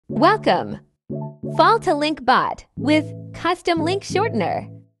Welcome! File2Link bot with custom link shortener.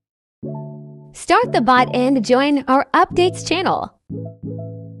 Start the bot and join our updates channel.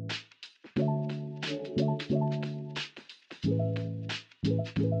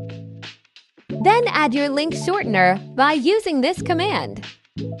 Then add your link shortener by using this command.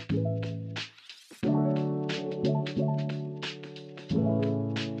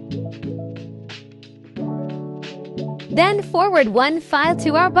 Then forward one file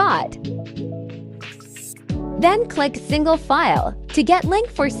to our bot. Then click Single File to get link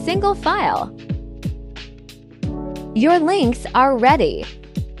for single file. Your links are ready.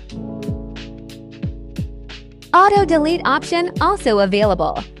 Auto delete option also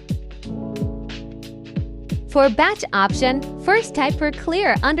available. For batch option, first type for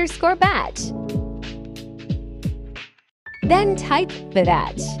clear_batch. Then type the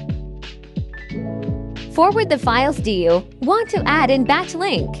batch. Forward the files do you want to add in batch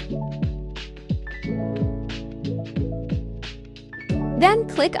link. Then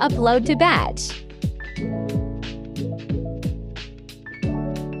click Upload to batch.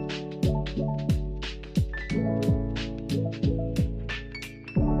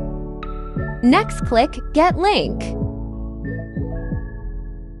 Next, click Get Link.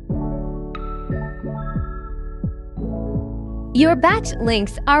 Your batch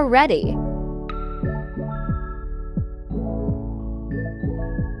links are ready.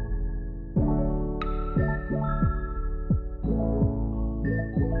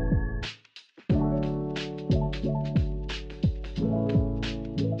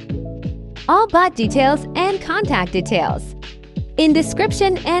 All bot details and contact details in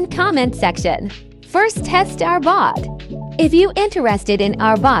description and comment section. First, test our bot. If you interested in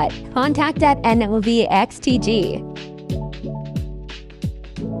our bot, contact at NOVXTG.